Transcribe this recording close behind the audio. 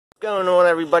Going on,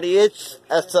 everybody? It's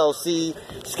S.L.C.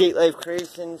 Skate Life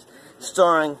Creations,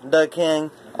 starring the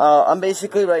King. I'm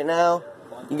basically right now,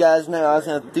 you guys know I was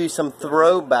going to do some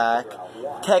throwback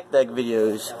tech deck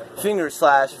videos,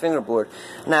 fingerboard.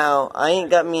 Now, I ain't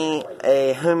got me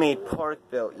a homemade park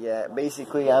built yet.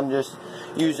 Basically, I'm just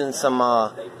using some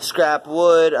scrap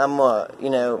wood. I'm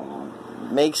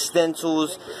make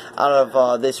stencils out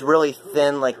of this really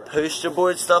thin like poster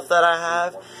board stuff that I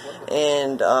have.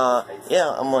 And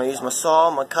yeah, I'm going to use my saw,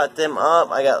 I'm going to cut them up.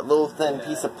 I got a little thin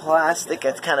piece of plastic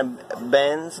that kind of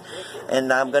bends,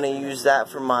 and I'm going to use that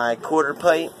for my quarter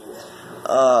pipe.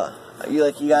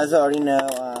 Like you guys already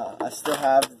know, I still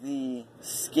have the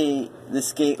skate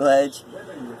ledge.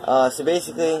 So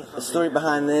basically, the story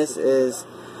behind this is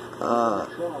I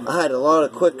had a lot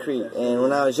of quickcrete, and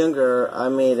when I was younger, I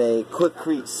made a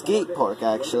quickcrete skate park.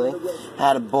 Actually,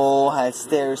 had a bowl, had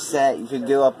stairs set. You could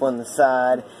go up on the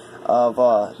side of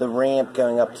the ramp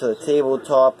going up to the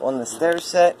tabletop on the stair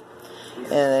set,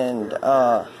 and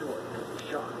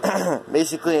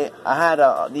basically I had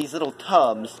these little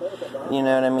tubs, you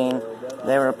know what I mean.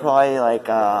 They were probably like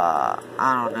I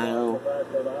don't know,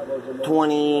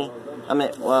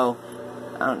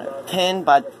 10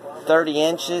 by 30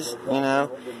 inches, you know,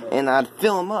 and I'd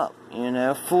fill them up, you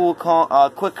know, full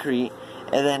quickcrete.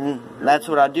 And then that's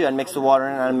what I'd do. I'd mix the water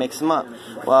in and I'd mix them up.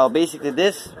 Well, basically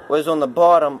this was on the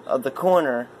bottom of the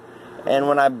corner, and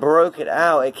when I broke it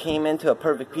out, it came into a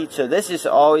perfect piece. So this is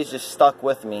always just stuck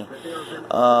with me.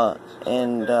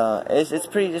 It's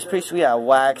pretty sweet. I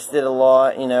waxed it a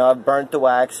lot. You know, I burnt the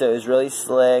wax, so it was really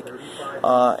slick.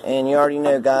 And you already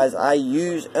know, guys, I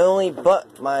use only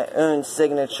but my own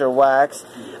signature wax.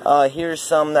 Here's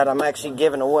some that I'm actually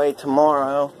giving away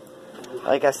tomorrow.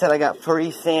 Like I said, I got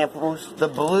free samples. The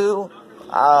blue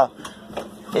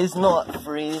is not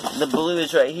free. The blue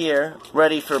is right here,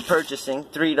 ready for purchasing,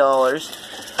 $3.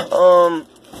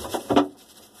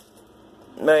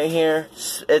 Right here,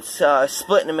 it's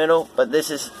split in the middle, but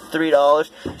this is $3.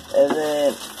 And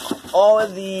then all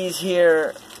of these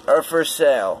here are for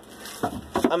sale.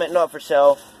 I meant not for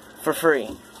sale, for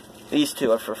free. These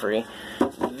two are for free.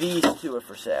 These two are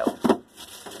for sale.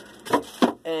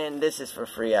 And this is for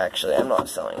free, actually. I'm not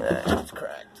selling that. It's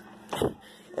cracked.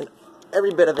 And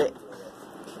every bit of it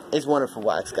is wonderful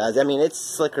wax, guys. I mean, it's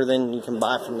slicker than you can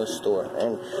buy from the store.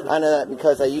 And I know that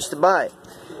because I used to buy it,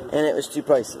 and it was too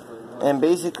pricey. And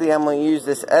basically, I'm going to use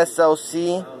this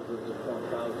S.L.C.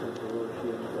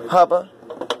 hubba.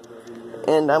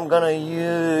 And I'm going to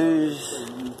use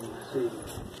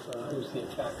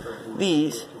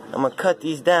these. I'm going to cut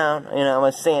these down, you know, I'm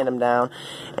going to sand them down,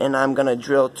 and I'm going to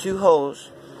drill 2 holes,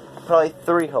 probably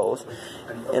 3 holes,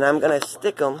 and I'm going to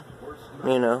stick them,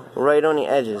 you know, right on the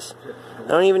edges. I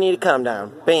don't even need to cut them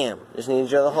down. Bam! Just need to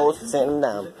drill the holes and sand them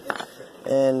down.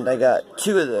 And I got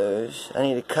 2 of those. I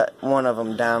need to cut one of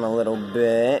them down a little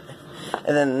bit.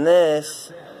 And then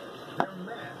this,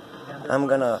 I'm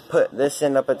going to put this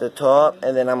end up at the top,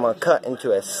 and then I'm going to cut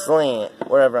into a slant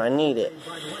wherever I need it.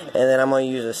 And then I'm going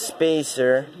to use a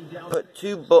spacer, put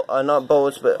 2, not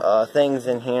bolts, but things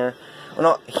in here. Well,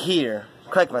 not here.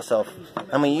 Correct myself.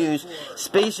 I'm going to use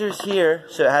spacers here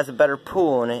so it has a better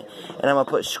pull in it. And I'm going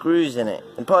to put screws in it.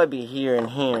 It'll probably be here and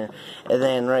here. And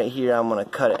then right here I'm going to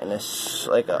cut it in a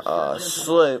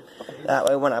slope. That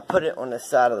way when I put it on the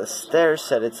side of the stair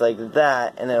set, it's like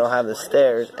that. And it'll have the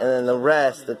stairs. And then the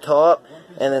rest, the top,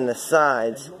 and then the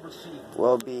sides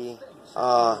will be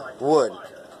wood.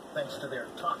 Thanks to their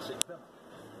toxic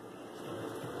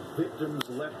victims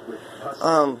left with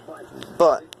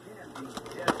but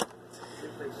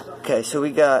okay, so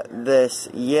we got this.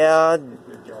 Yeah.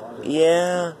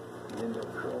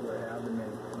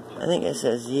 I think it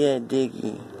says yeah,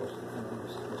 diggy.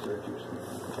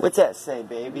 What's that say,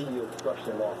 baby? Yeah,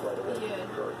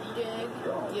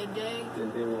 dig.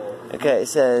 Okay, it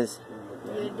says.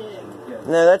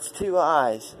 No, that's 2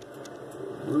 eyes.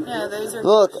 No, those are.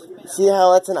 Look, see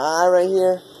how that's an eye right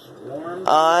here?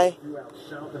 Eye.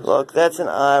 Look, that's an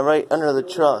eye right under the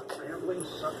truck.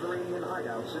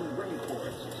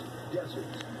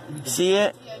 See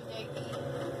it?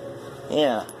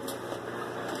 Yeah.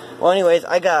 Well, anyways,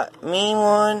 I got me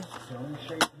one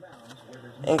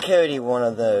and Cody one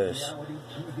of those.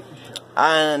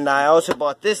 And I also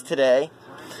bought this today.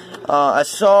 I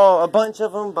saw a bunch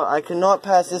of them, but I could not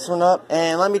pass this one up.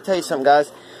 And let me tell you something,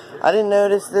 guys. I didn't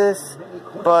notice this,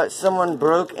 but someone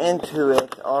broke into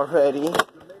it already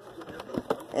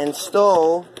and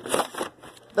stole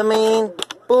the main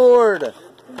board.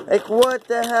 Like, what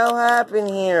the hell happened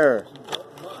here?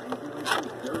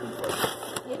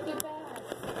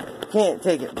 Can't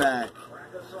take it back.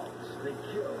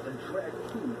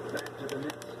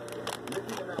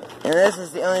 And this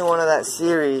is the only one of that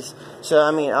series. So,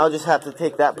 I mean, I'll just have to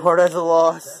take that part as a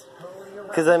loss.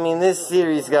 Because, I mean, this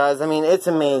series, guys, I mean, it's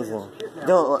amazing.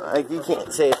 You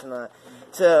can't say it's not.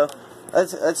 So,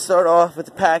 let's start off with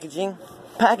the packaging.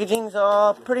 Packaging's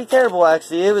pretty terrible,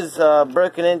 actually. It was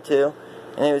broken into,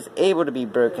 and it was able to be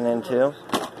broken into.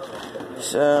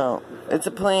 So, it's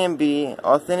a Plan B,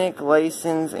 authentic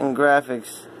license and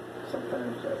graphics.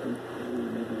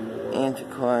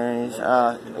 Antiquaries.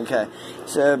 Okay.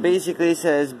 So, basically it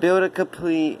says, build a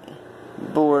complete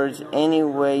boards any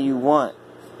way you want.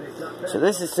 So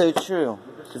this is so true,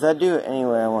 because I do it any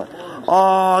way I want.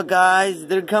 Oh, guys,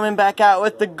 they're coming back out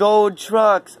with the gold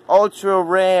trucks. Ultra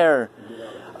rare.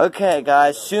 Okay,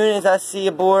 guys, soon as I see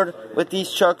a board with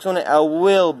these trucks on it, I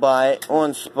will buy it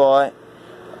on spot.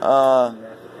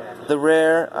 The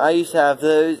rare, I used to have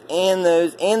those, and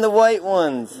the white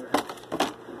ones.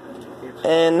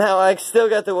 And now I still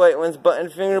got the white ones, but in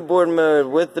fingerboard mode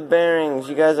with the bearings.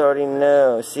 You guys already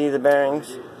know. See the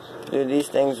bearings? Dude, these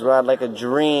things ride like a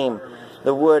dream.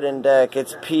 The wooden deck,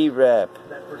 it's P-Rep.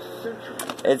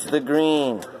 It's the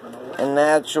green and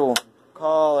natural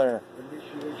collar.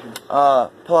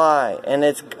 Ply. And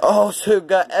it's also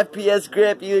got FPS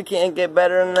grip. You can't get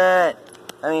better than that.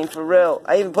 I mean, for real.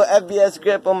 I even put FPS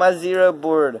grip on my Zero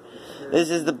board. This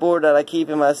is the board that I keep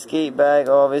in my skate bag.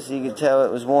 Obviously, you can tell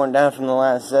it was worn down from the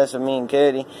last session with me and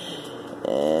Cody.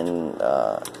 And,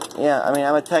 yeah, I mean,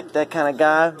 I'm a tech deck kind of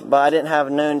guy, but I didn't have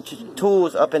known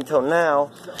tools up until now,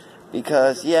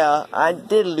 because, yeah, I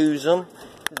did lose them,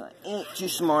 because I ain't too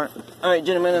smart. Alright,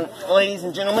 gentlemen and ladies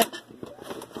and gentlemen,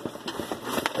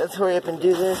 let's hurry up and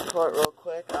do this part real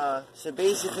quick. So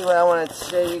basically what I wanted to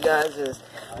show you guys is,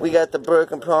 we got the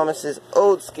Broken Promises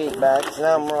old skate bags, and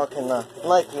now I'm rocking the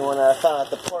Nike one that I found at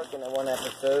the park in that one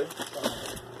episode.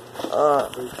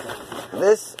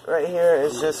 This right here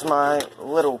is just my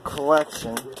little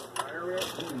collection.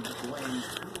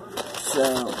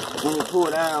 So, when you pull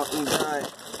it out, you got...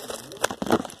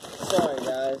 Sorry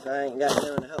guys, I ain't got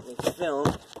no one to help me film.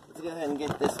 Let's go ahead and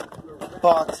get this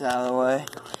box out of the way.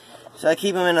 So I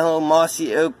keep them in a whole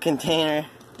mossy oak container.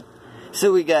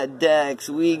 So we got decks,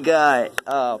 we got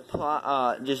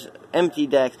just empty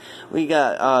decks, we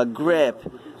got grip,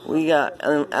 we got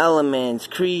elements,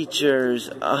 creatures.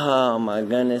 Oh my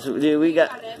goodness, dude, we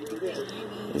got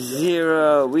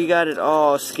Zero, we got it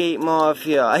all. Skate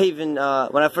Mafia. I even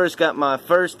when I first got my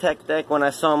first tech deck, when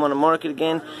I saw them on the market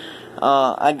again,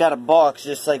 I got a box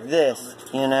just like this,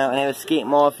 you know, and it was Skate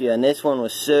Mafia, and this one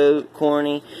was so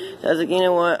corny. So I was like, you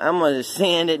know what, I'm gonna just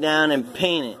sand it down and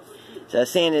paint it. So I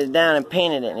sanded it down and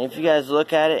painted it, and if you guys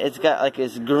look at it, it's got like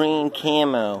this green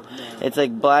camo. It's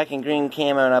like black and green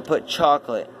camo, and I put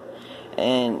chocolate.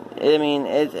 And, I mean,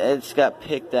 it's got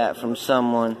picked at from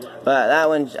someone. But that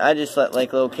one, I just let,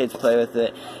 like, little kids play with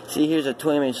it. See, here's a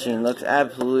toy machine. Looks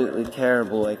absolutely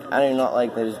terrible. Like, I do not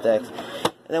like those decks.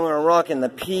 And then we're rocking the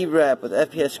P-Rep with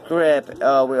FPS grip.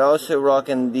 We're also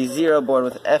rocking the Zero board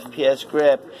with FPS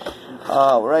grip.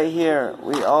 Right here,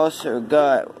 we also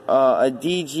got a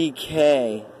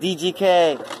DGK.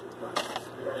 DGK.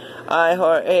 I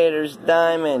Heart Haters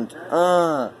Diamond.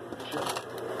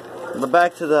 But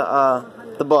back to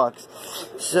the box.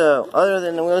 So, other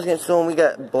than the wheels getting stolen, we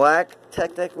got black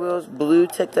tech deck wheels, blue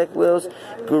tech deck wheels,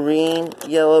 green,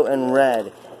 yellow, and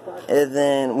red. And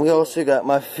then we also got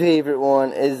my favorite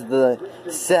one is the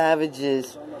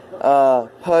Savages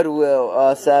Pud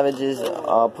Wheel Savages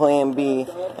Plan B.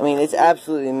 I mean, it's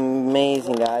absolutely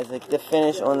amazing, guys. Like, the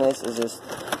finish on this is just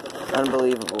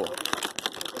unbelievable.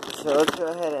 So let's go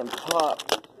ahead and pop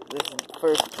this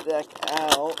first deck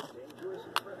out.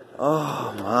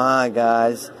 Oh my,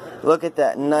 guys, look at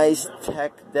that nice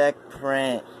tech deck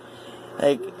print.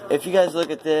 Like, if you guys look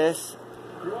at this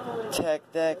tech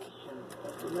deck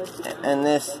and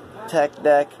this tech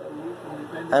deck,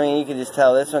 I mean, you can just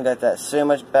tell this one got that so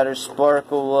much better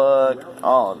sparkle look,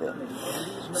 all of it.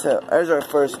 So there's our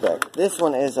first deck. This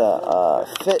one is a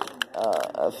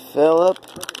Philip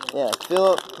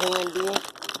Plan B.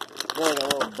 Got a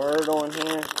little bird on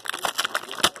here.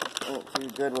 Ain't too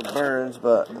good with birds,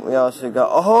 but we also got,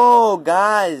 oh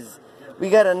guys, we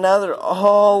got another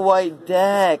all white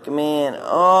deck, man.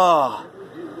 Oh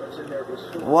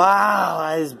wow,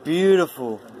 that is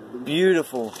beautiful,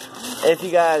 beautiful. If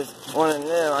you guys want to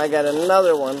know, I got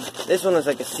another one. This one is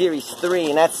like a series 3,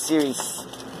 and that's series,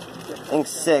 I think,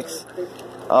 6.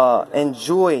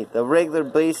 Enjoy the regular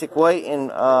basic white and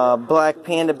black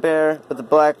panda bear with the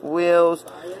black wheels.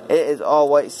 It is all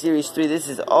white series 3. This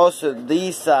is also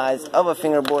the size of a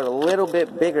fingerboard, a little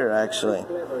bit bigger actually.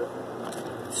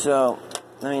 So,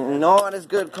 I mean, not as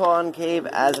good concave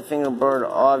as a fingerboard,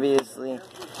 obviously.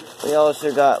 We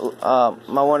also got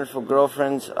my wonderful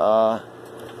girlfriend's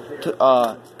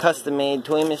custom-made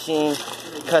toy machine.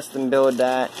 Custom build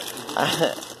that.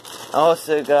 I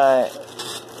also got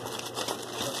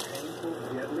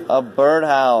a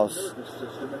birdhouse,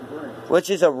 which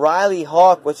is a Riley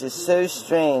Hawk, which is so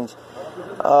strange.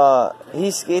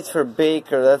 He skates for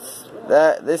Baker.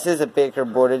 This is a Baker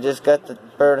board. It just got the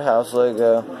birdhouse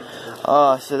logo.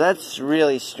 So that's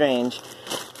really strange.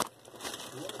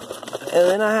 And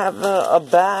then I have a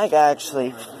bag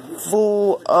actually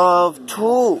full of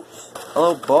tools, a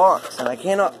little box, and I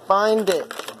cannot find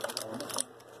it.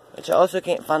 Which I also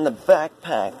can't find the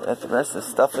backpack that the rest of the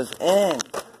stuff is in.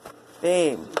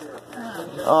 Babe.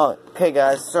 Oh, okay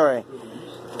guys, sorry.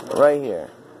 Right here.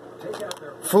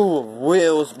 Full of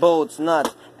wheels, bolts,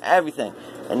 nuts, everything.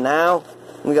 And now,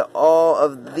 we got all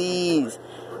of these.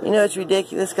 You know it's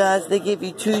ridiculous, guys? They give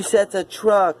you 2 sets of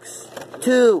trucks.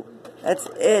 2. That's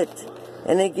it.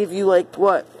 And they give you like,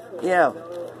 what? Yeah.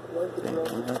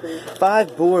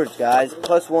 5 boards, guys.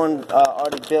 Plus 1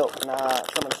 already built. Nah,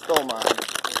 someone stole mine.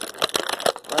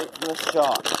 Right from the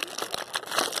shop.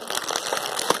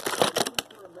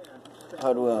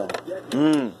 Hard will.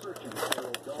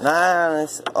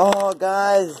 Nice. Oh,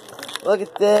 guys. Look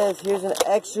at this. Here's an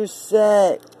extra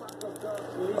set.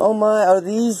 Oh my, are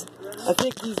these? I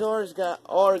think these are,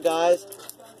 guys.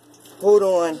 Hold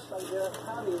on.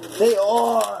 They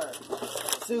are.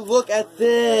 So look at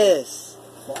this.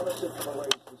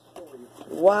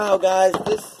 Wow, guys.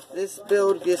 This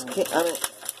build just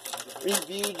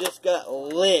review just got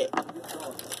lit.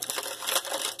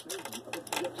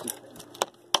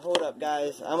 Hold up,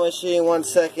 guys. I'm gonna show you in 1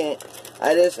 second.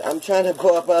 I'm trying to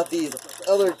pull up out these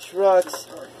other trucks,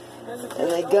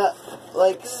 and I got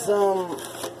like some.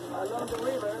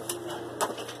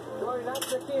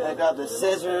 I got the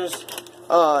scissors.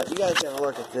 You guys gotta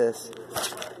look at this.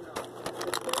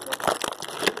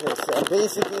 Okay, so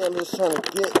basically I'm just trying to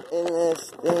get in this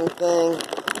thing and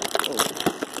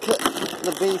cut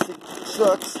the basic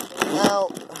trucks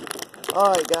out.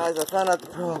 Alright guys, I found out the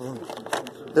problem.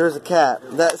 There's a cap.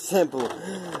 That's simple.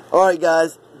 Alright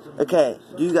guys. Okay,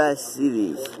 do you guys see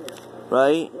these?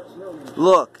 Right?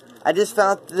 Look, I just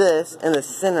found this in the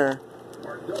center.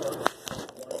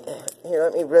 Here,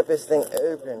 let me rip this thing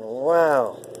open.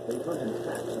 Wow.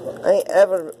 I ain't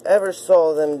ever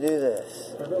saw them do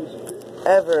this.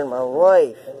 Ever in my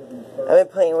life. I've been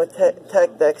playing with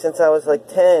tech deck since I was like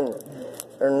 10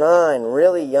 or 9.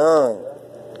 Really young.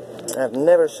 I've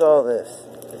never saw this.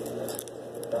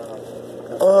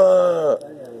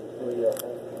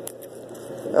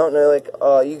 I don't know, like,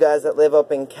 you guys that live up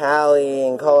in Cali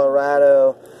and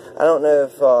Colorado, I don't know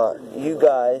if you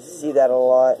guys see that a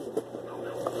lot.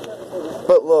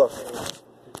 But look,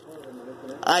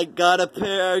 I got a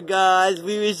pair, guys.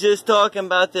 We was just talking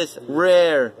about this.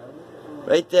 Rare.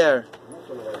 Right there.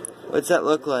 What's that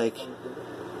look like?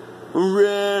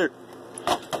 Rare.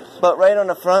 But right on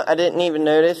the front, I didn't even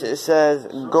notice, it says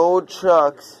gold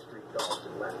trucks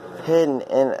hidden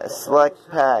in select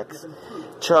packs.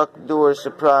 Truck door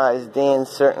surprise, Dan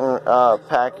certain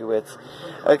Packowitz.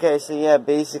 Okay, so yeah,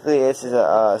 basically this is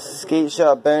a skate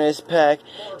shop bonus pack,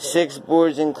 6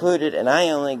 boards included, and I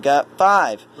only got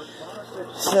 5.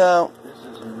 So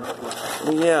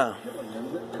yeah.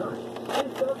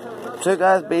 So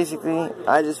guys, basically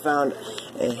I just found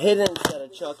a hidden set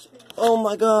of trucks. Oh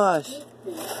my gosh.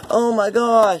 Oh my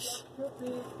gosh.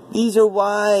 These are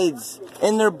wides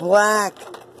and they're black.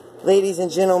 Ladies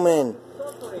and gentlemen.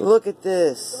 Look at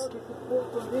this.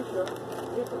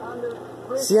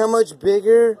 See how much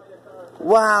bigger?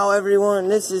 Wow, everyone,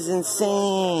 this is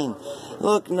insane.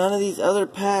 Look, none of these other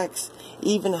packs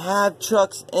even have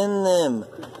trucks in them.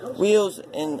 Wheels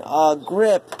and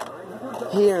grip.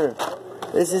 Here.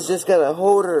 This has just got a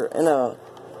holder and a,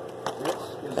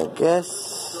 I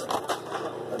guess.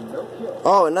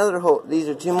 Oh, another hold. These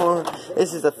are 2 more.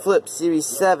 This is a Flip Series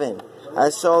 7. I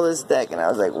saw this deck and I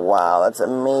was like, wow, that's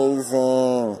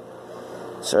amazing.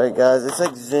 Sorry guys, it's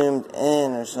like zoomed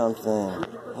in or something.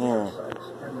 Here.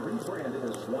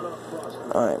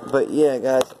 Alright, but yeah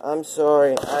guys, I'm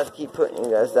sorry. I have to keep putting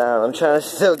you guys down. I'm trying to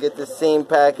still get the same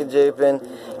package open.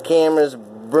 Camera's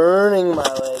burning my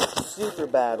legs super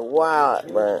bad. Wow,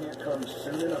 it burnt.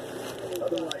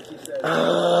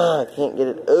 I can't get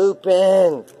it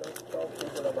open.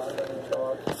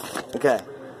 Okay.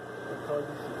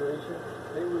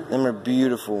 Them are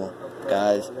beautiful,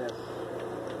 guys.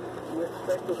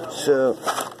 So,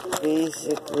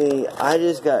 basically, I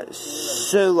just got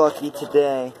so lucky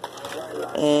today.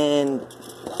 And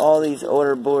all these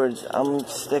older boards, I'm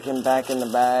sticking back in the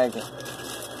bag.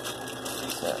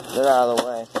 So, they're out of the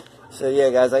way. So, yeah,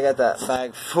 guys, I got that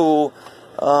bag full.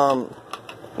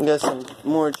 We got some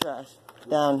more trash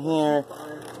down here.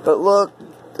 But look,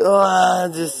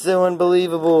 just so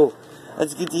unbelievable.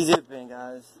 Let's get these open,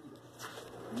 guys.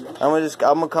 I'm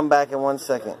gonna come back in 1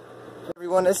 second.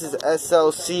 Everyone, this is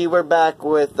S.L.C. We're back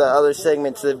with the other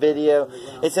segments of the video.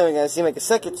 It's only gonna seem like a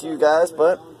second to you guys,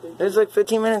 but there's like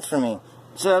 15 minutes for me.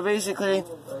 So basically,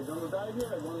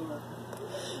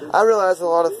 I realized a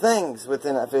lot of things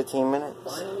within that 15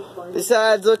 minutes.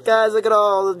 Besides, look guys, look at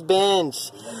all the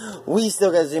bench. We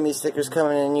still got Zoomy stickers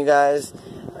coming in, you guys.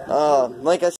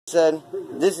 Like I said,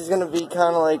 this is gonna be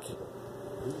kind of like,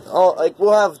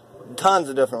 we'll have tons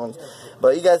of different ones,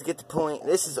 but you guys get the point.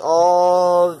 This is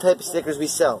all the type of stickers we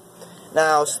sell.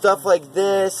 Now, stuff like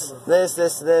this,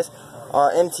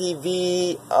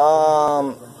 MTV,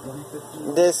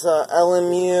 this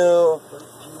LMU,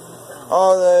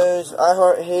 all those I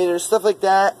Heart Haters, stuff like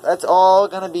that. That's all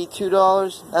gonna be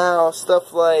 $2. Now,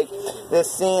 stuff like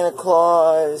this Santa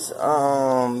Claus,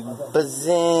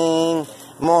 Bazing,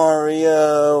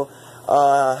 Mario,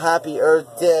 Happy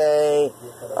Earth Day,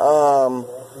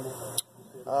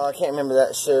 I can't remember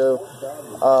that show,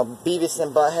 Beavis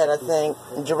and Butthead, I think,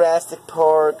 Jurassic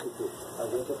Park,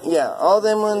 yeah, all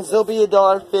them ones, they'll be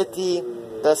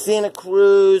 $1.50, the Santa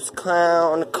Cruz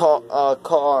Clown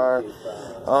car,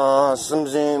 some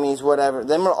Zoomies, whatever,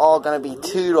 them are all going to be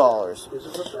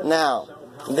 $2. Now,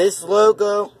 this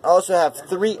logo, I also have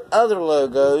 3 other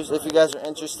logos, if you guys are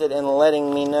interested in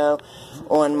letting me know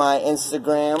on my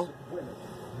Instagram.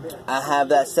 I have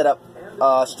that set up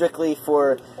strictly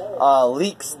for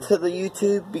leaks to the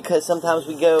YouTube, because sometimes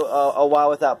we go a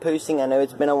while without posting. I know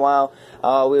it's been a while.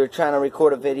 We were trying to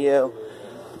record a video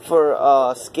for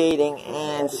skating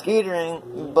and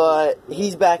scootering, but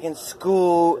he's back in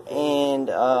school, and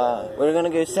we're going to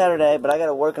go Saturday, but I got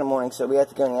to work in the morning, so we have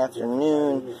to go in the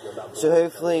afternoon. So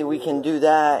hopefully we can do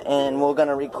that, and we're going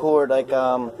to record like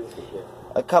a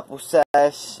couple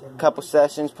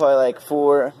sessions, probably like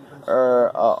 4 or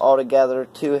all together,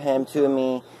 2 of him, 2 of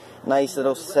me. Nice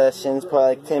little sessions,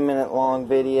 probably like 10-minute long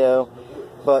video.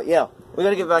 But yeah, we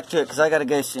gotta get back to it because I gotta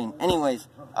go soon. Anyways,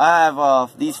 I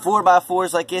have these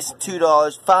 4x4s like this, $2,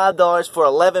 $5 for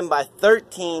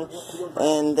 11x13,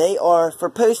 and they are for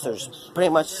posters. Pretty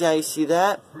much see how you see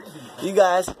that. You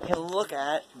guys can look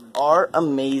at our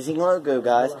amazing logo,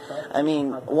 guys. I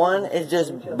mean, one is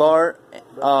just Bart,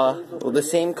 the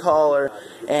same collar,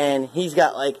 and he's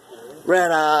got like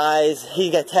red eyes, he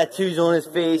got tattoos on his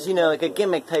face, you know, like a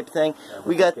gimmick type thing.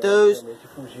 We got those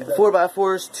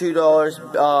 4x4s,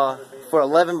 $2, for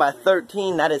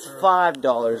 11x13, that is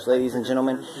 $5, ladies and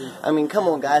gentlemen. I mean, come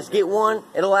on guys, get one,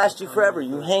 it'll last you forever.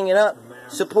 You hang it up,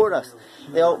 support us.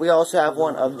 We also have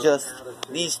one of just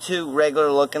these 2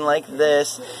 regular looking like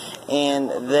this, and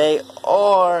they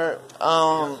are,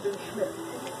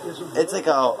 it's like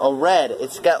a red,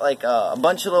 it's got like a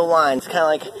bunch of little lines,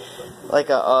 kind of like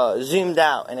a zoomed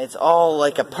out, and it's all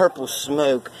like a purple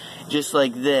smoke, just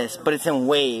like this, but it's in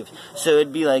waves. So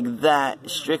it'd be like that,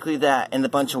 strictly that, and a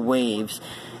bunch of waves,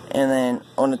 and then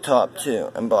on the top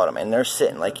too and bottom, and they're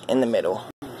sitting like in the middle.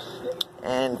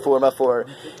 And 4x4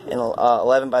 and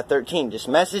 11x13. Just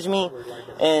message me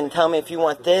and tell me if you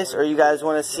want this or you guys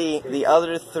want to see the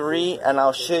other 3, and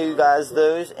I'll show you guys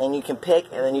those, and you can pick,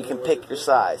 and then you can pick your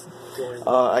size.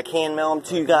 I can mail them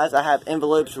to you guys. I have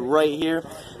envelopes right here.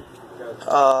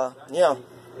 Yeah.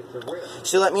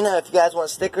 So let me know if you guys want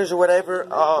stickers or whatever.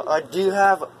 I do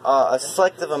have a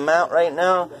selective amount right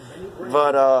now,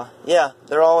 but yeah,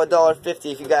 they're all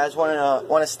 $1.50. If you guys want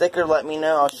a sticker, let me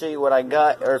know. I'll show you what I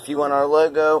got. Or if you want our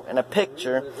logo and a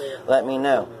picture, let me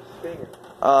know.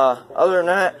 Other than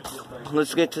that,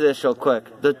 let's get to this real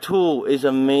quick. The tool is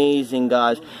amazing,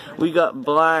 guys. We got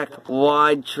black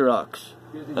wide trucks.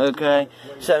 Okay,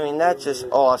 so I mean that's just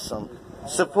awesome.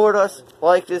 Support us,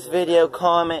 like this video,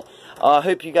 comment. I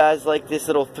hope you guys like this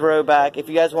little throwback. If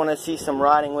you guys want to see some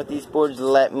riding with these boards,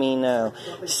 let me know.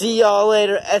 See y'all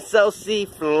later. S.L.C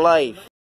for life.